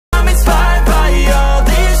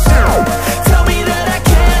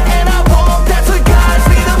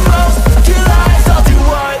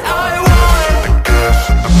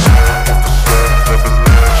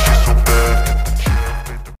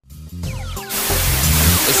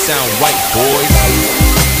sound right, boys.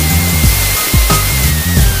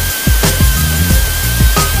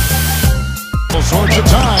 All sorts of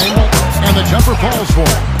time, and the jumper falls for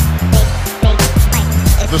him.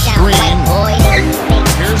 The screen.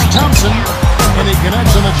 Here's Thompson, and he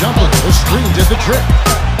connects on the jumper. The screen did the trick.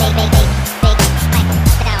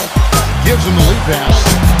 Gives him the lead pass.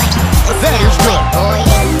 That is good.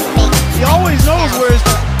 He always knows where his...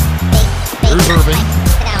 Here's Irving.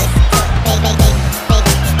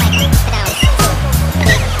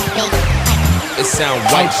 It sound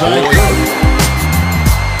right, Outside. boys.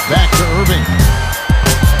 Back to Irving.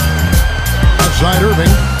 Outside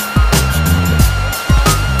Irving.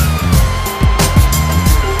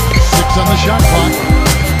 6 on the shot clock.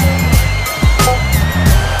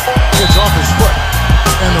 It's off his foot,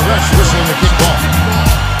 and the refs whistling the kick ball.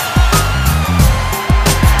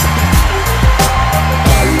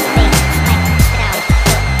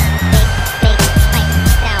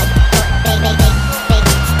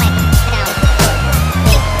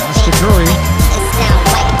 Pass to Curry.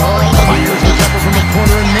 Fires the jumper from the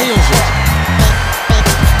corner and nails it.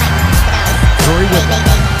 Curry with it.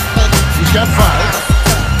 He's got 5.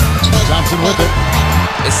 Thompson with it.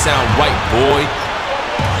 It sound right, boy.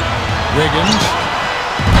 Wiggins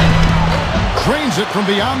cranes it from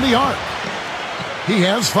beyond the arc. He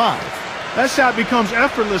has 5. That shot becomes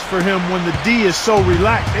effortless for him when the D is so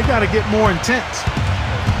relaxed. They got to get more intense.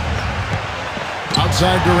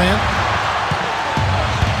 Outside Durant.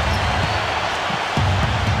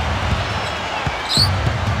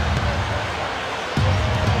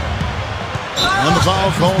 And the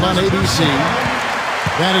foul called on ABC.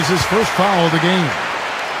 That is his first foul of the game.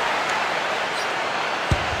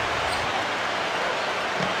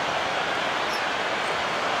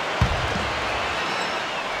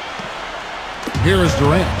 Here is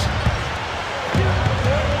Durant.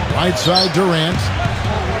 Right side Durant.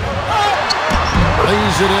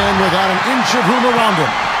 Lays it in without an inch of room around him.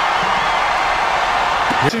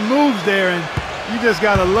 He moves there, and you just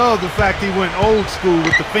got to love the fact he went old school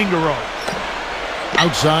with the finger roll.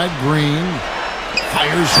 Outside Green.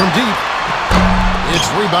 Fires from deep. It's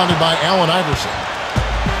rebounded by Allen Iverson.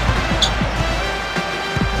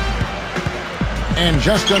 And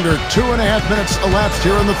just under 2.5 minutes elapsed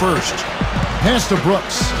here in the first. Pass to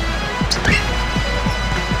Brooks.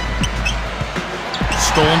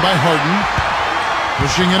 Stolen by Harden.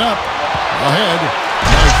 Pushing it up. Ahead.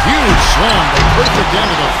 A huge slam that puts it down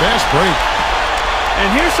to the fast break.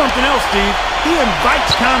 And here's something else, Steve. He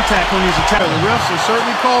invites contact when he's attacking. The refs are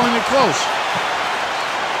certainly calling it close.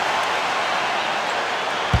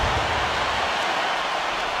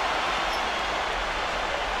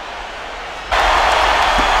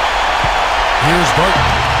 Here's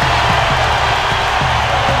Barton.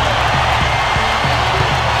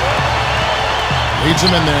 Leads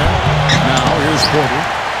him in there. Now here's Porter.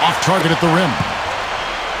 Off target at the rim.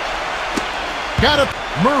 Got it.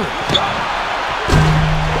 Murray.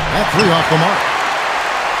 That 3 off the mark.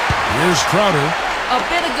 Here's Crowder. A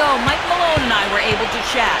bit ago, Mike Malone and I were able to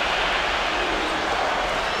chat.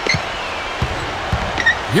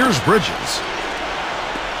 Here's Bridges.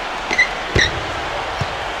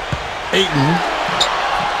 Ayton.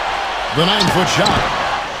 The 9-foot shot.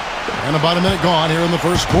 And about a minute gone here in the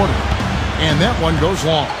first quarter. And that one goes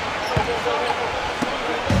long.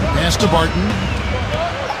 Pass to Barton.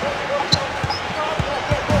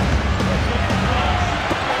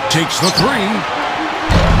 Takes the 3.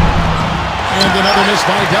 And another miss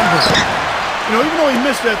by Denver. You know, even though he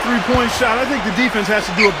missed that three-point shot, I think the defense has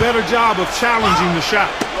to do a better job of challenging the shot.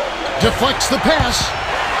 Deflects the pass.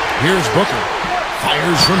 Here's Booker.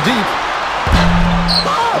 Fires from deep.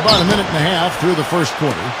 About a minute and a half through the first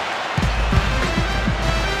quarter.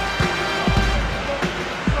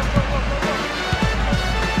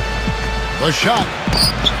 The shot.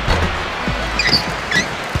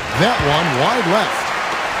 That one wide left.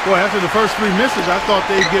 Boy, after the first 3 misses, I thought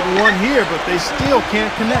they'd get one here, but they still can't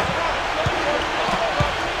connect.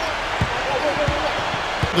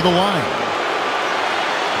 To the line.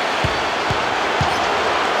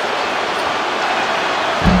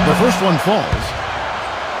 The first one falls.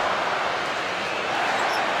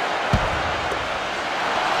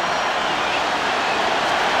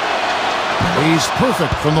 He's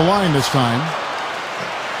perfect from the line this time.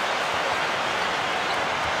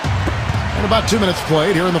 And about 2 minutes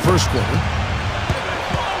played here in the first quarter.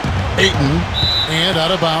 Ayton, and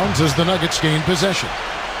out of bounds as the Nuggets gain possession.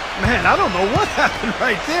 Man, I don't know what happened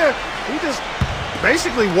right there. He just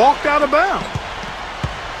basically walked out of bounds.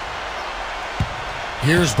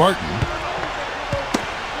 Here's Barton.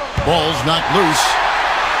 Ball's knocked loose.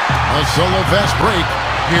 A solo fast break.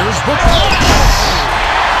 Here's Booker.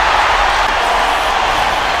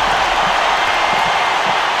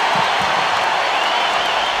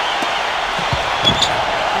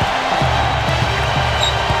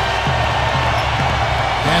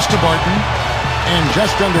 Martin. And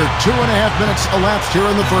just under 2.5 minutes elapsed here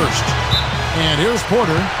in the first. And here's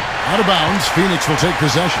Porter. Out of bounds. Phoenix will take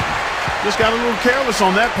possession. Just got a little careless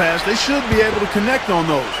on that pass. They should be able to connect on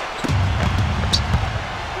those.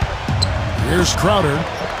 Here's Crowder.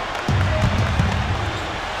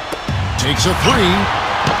 Takes a three.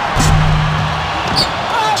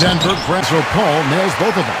 Denver press, so Paul nails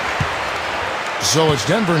both of them. So it's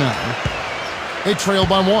Denver now. They trail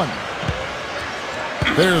by 1.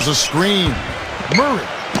 There's a screen. Murray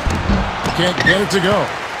can't get it to go.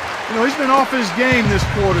 You know, he's been off his game this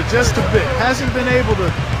quarter just a bit. Hasn't been able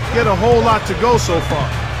to get a whole lot to go so far.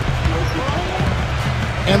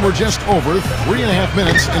 And we're just over 3.5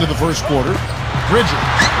 minutes into the first quarter. Bridger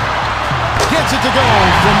gets it to go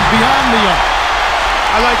from beyond the arc.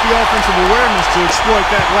 I like the offensive awareness to exploit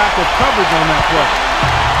that lack of coverage on that play.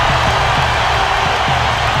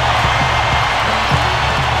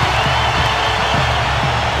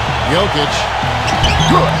 Jokic.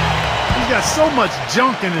 Good. He's got so much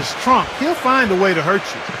junk in his trunk. He'll find a way to hurt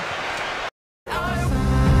you.